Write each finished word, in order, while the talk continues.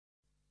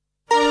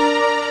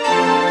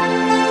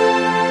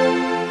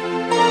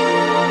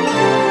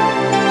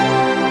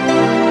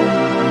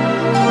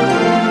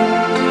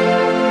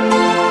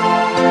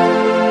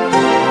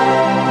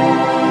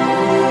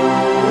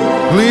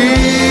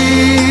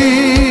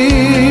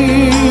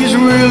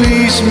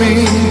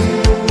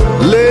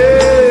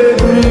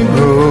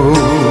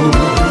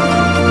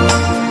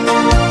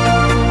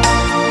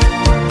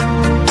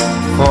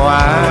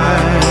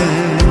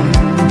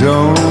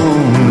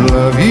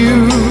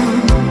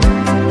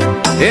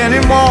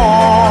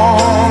anymore.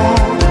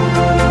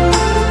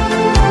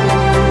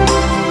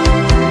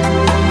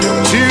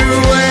 To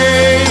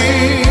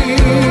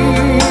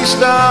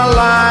waste our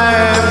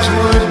lives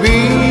would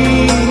be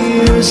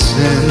a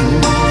sin.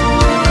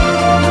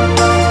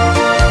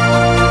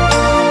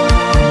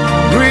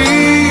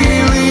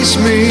 Release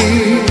me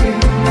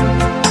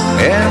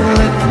and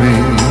let me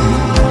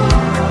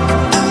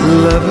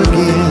love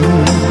again.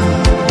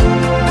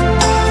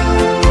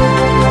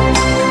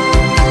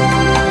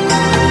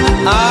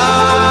 I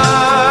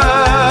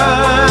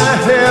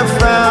have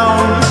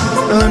found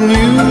a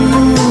new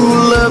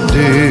love,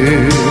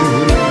 dear,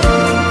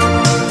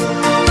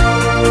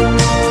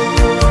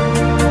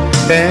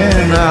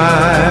 and I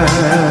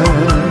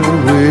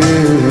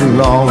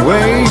will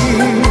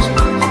always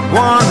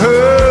want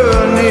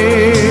her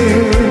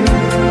near.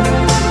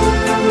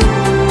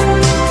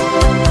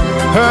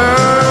 Her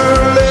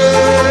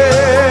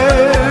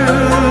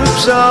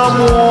lips are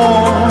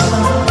warm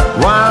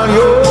while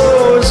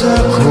yours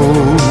are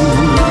cold.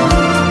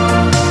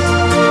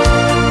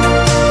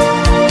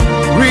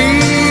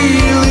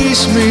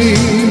 Release me,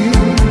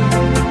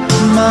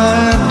 my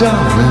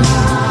darling,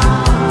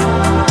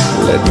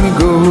 let me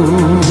go.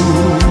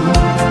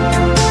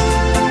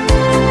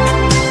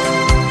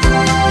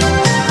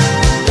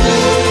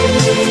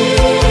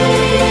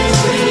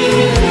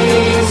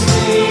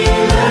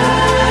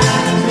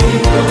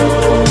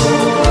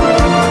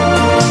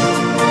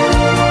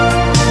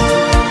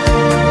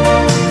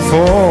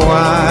 For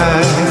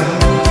I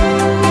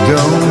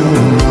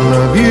don't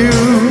love you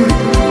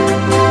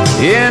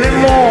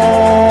anymore.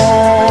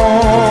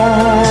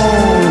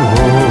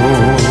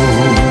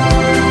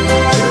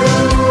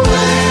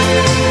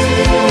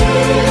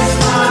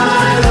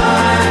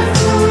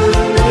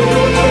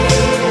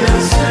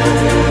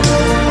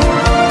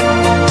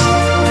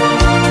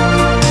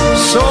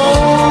 So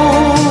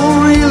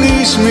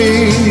release me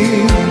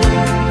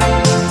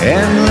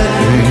and let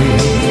me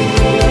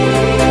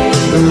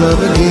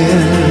love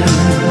again.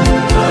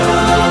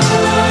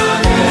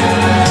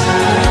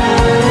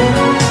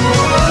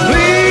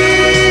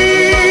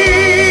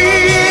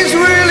 Please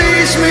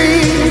release me.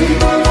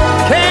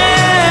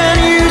 Can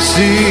you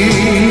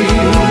see?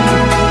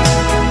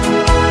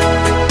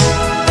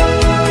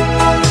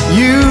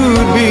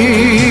 You'd be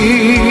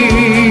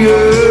a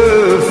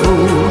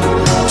fool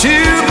to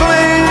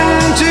cling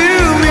to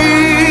me.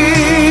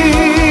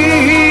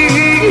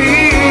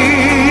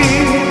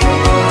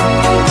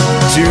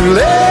 To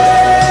live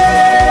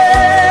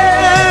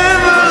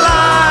a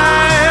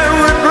lie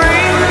would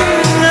bring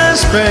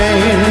us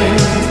pain.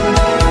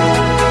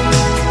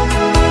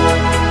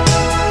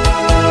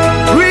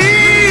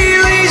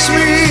 Release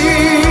me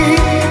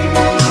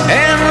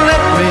and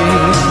let me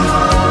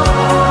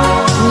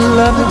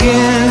love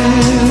again.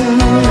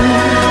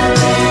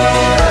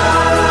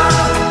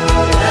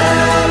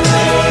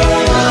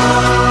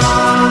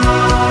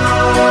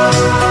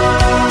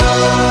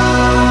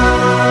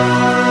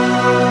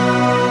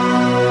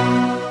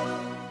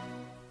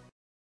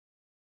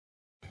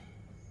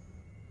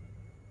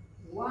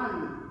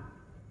 One,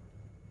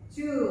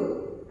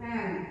 two,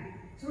 and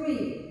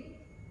three,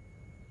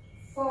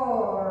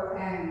 4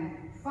 and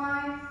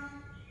 5,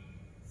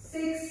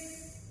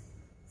 6,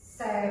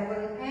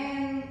 7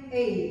 and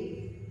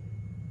 8.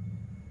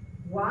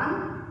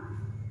 1,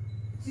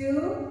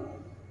 2,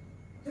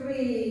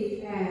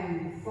 3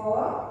 and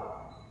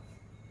 4,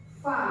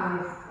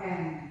 5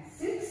 and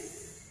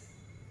 6,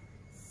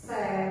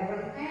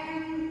 7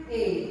 and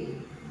 8.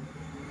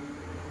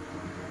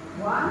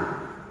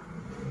 1,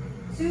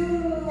 2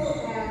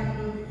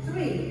 and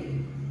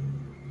 3,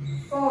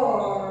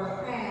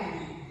 4 and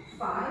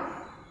 5,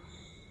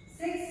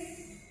 6,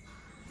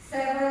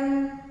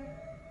 7,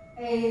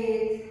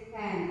 8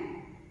 and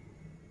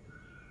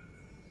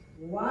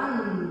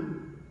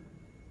 1,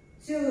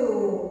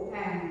 2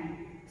 and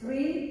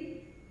 3,